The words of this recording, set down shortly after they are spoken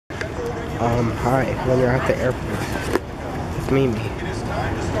Hi, when you're at the airport. It's Mimi.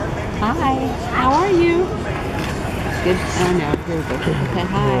 Hi, how are you? Good. Oh no, here we go. Okay,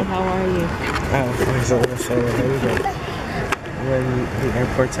 hi, how are you? I was going to say but when the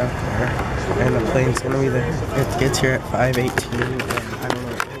airport's out there and the plane's going to be there, it gets here at 5:18 and I don't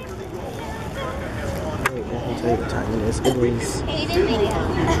know. Wait, I can tell you what time it is. It is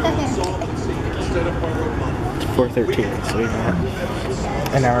 4:13, so we got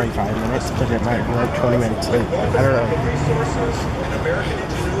an hour and 5 minutes, but it might be like 20 minutes late. I don't know.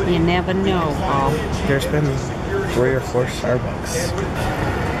 You never know, Paul. There's been 3 or 4 Starbucks.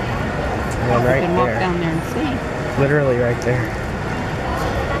 One right You can walk there. down there and see. Literally right there.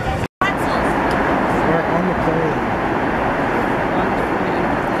 We're on the plane.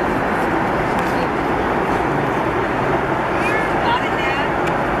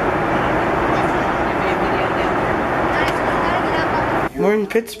 We're in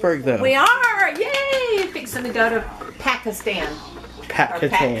Pittsburgh, though. We are! Yay! Fixing to go to Pakistan.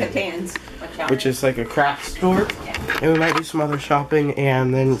 Pakistan. Which is like a craft store. And we might do some other shopping.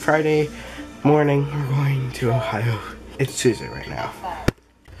 And then Friday morning, we're going to Ohio. It's Tuesday right now.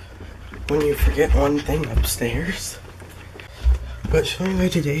 When you forget one thing upstairs. But so anyway,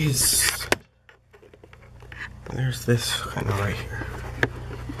 today is... There's this kind of right here.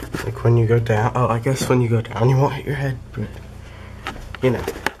 Like when you go down. Oh, I guess when you go down, you won't hit your head. But, you know.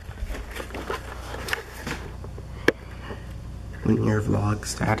 In your vlog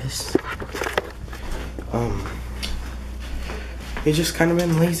status. We just kind of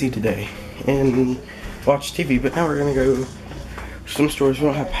been lazy today and watch TV, but now we're gonna go to some stores. We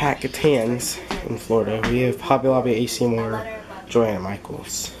don't have Pakistans in Florida. We have Hobby Lobby, AC Moore, Joanna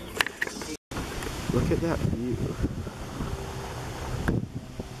Michaels. Look at that view.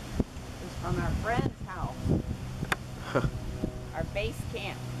 It's from our friend's house. Our base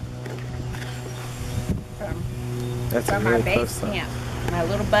camp. From our base camp. My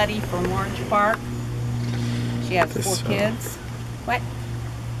little buddy from Orange Park. She has 4 kids. What?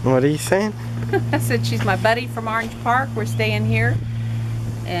 What are you saying? I said she's my buddy from Orange Park. We're staying here.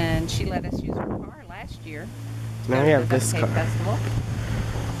 And she let us use her car last year. Now we have this car. Festival.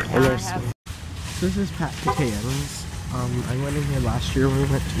 And this is Pakistans. I went in here last year. We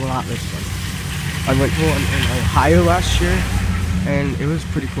went to, well, not this one. I went to one in Ohio last year. And it was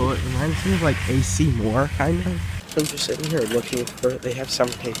pretty cool. It reminds me of like AC Moore, kind of. So I'm just sitting here looking for, they have some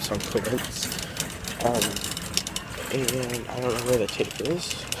tapes on clearance. And I don't know where the tape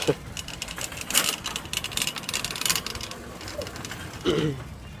is.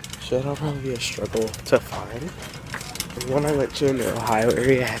 So that'll probably be a struggle to find. And when I went to the Ohio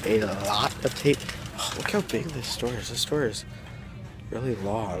area, I had a lot of tape. Oh, look how big this store is. This store is really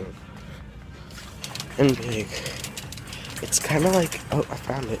long and big. It's kind of like, oh, I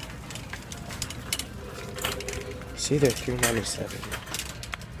found it. See, they're $3.97.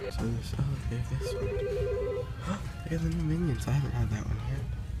 Oh, they have this one. They have the new Minions. I haven't had that one yet.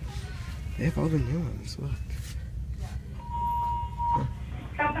 They have all the new ones. Look.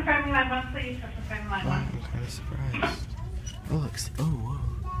 Got the family line one, please. Got the family line one. I'm kind of surprised. Oh, look. Oh, whoa.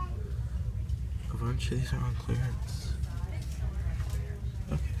 A bunch of these are on clearance.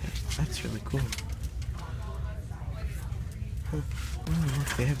 Okay, that's really cool. Oh, look,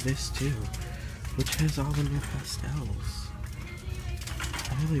 they have this too, which has all the new pastels.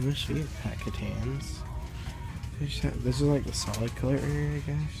 I really wish we had Pakistans. This is like the solid color area, I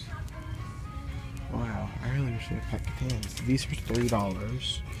guess. Wow, I really wish we had Pakistans. These are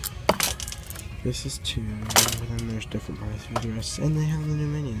 $3. This is $2, and then there's different prices for the rest. And they have the new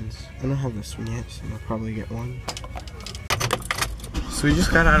Minions. I don't have this one yet, so I'll probably get one. So we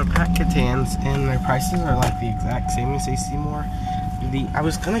just got out of Pakistans, and their prices are like the exact same as AC Moore. I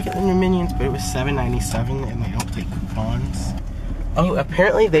was gonna get the new Minions, but it was $7.97, and they don't take coupons. Oh,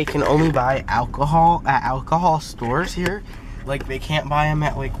 apparently they can only buy alcohol at alcohol stores here. Like they can't buy them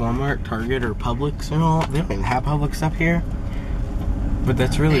at like Walmart, Target, or Publix and all. They don't even have Publix up here. But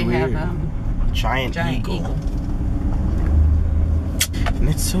that's really weird. Giant Eagle. And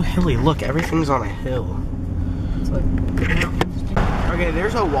it's so hilly. Look, everything's on a hill. It's like okay,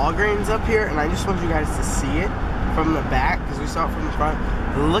 there's a Walgreens up here, and I just want you guys to see it from the back because we saw it from the front.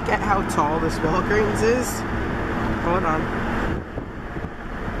 Look at how tall this Walgreens is. Hold on.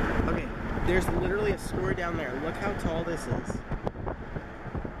 Okay, there's literally a story down there. Look how tall this is.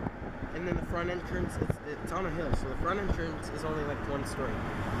 And then the front entrance, it's on a hill, so the front entrance is only like 1 story.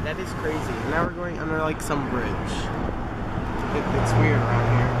 That is crazy. And now we're going under like some bridge. It's weird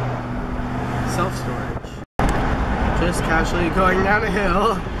around here. Self-storage. Just casually going down a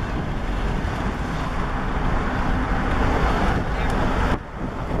hill.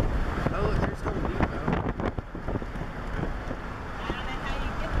 Oh look,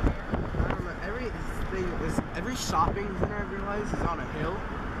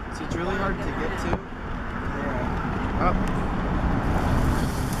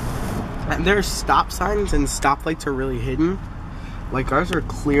 And there's stop signs and stoplights are really hidden. Like ours are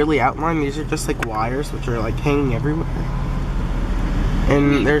clearly outlined. These are just like wires which are like hanging everywhere.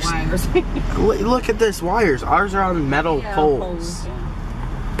 And there's wires. look at this, wires. Ours are on metal poles. Yeah.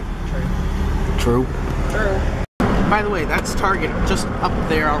 True. True. By the way, that's Target just up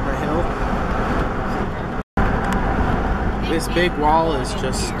there on the hill. This big wall is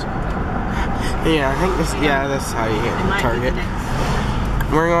just, yeah, I think this, yeah, that's how you get to Target.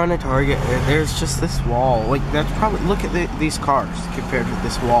 We're going to Target, and there's just this wall. Like, that's probably, look at these cars compared with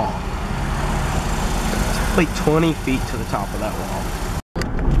this wall. It's like 20 feet to the top of that wall.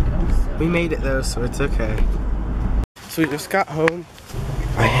 We made it though, so it's okay. So we just got home.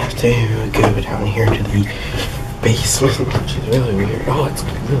 I have to go down here to the basement, which is really weird. Oh, it's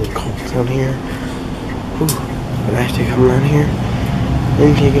really cold down here. Ooh. But I have to come down here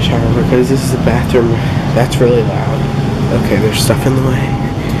and take a shower because this is a bathroom. That's really loud. Okay, there's stuff in the way.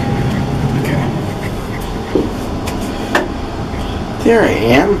 Okay. There I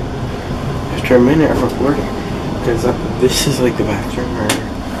am. After a minute of recording. Because this is like the bathroom where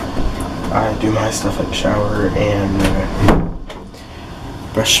I do my stuff like shower and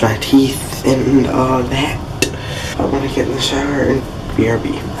brush my teeth and all that. I want to get in the shower and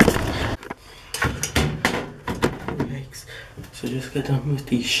BRB. Thanks. So just got done with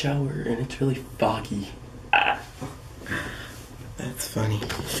the shower and it's really foggy. That's funny.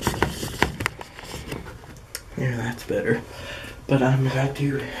 Yeah, that's better. But I'm about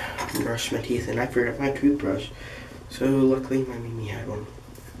to brush my teeth and I forgot my toothbrush. So luckily my Mimi had one.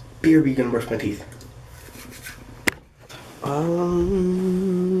 BRB gonna brush my teeth.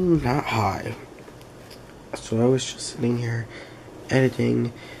 Not high. So I was just sitting here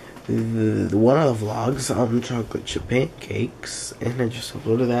editing one of the vlogs on chocolate chip pancakes, and I just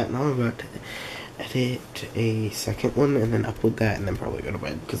uploaded that, and I'm about to edit a second one and then upload that and then probably go to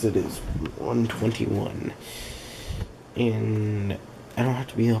bed because it is 1:21 and I don't have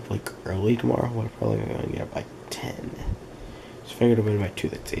to be up like early tomorrow. I'm probably gonna get up by 10. So if I go to bed by 2,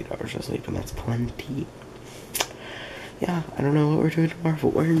 that's 8 hours of sleep, and that's plenty. Yeah, I don't know what we're doing tomorrow,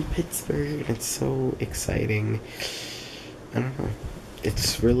 but we're in Pittsburgh, and it's so exciting. I don't know.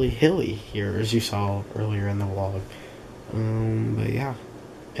 It's really hilly here, as you saw earlier in the vlog. But yeah,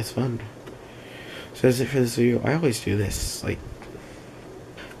 it's fun. So that's it for this video. I always do this, like.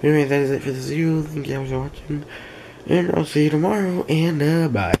 Anyway, that is it for this video. Thank you guys for watching, and I'll see you tomorrow,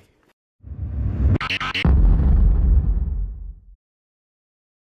 and bye.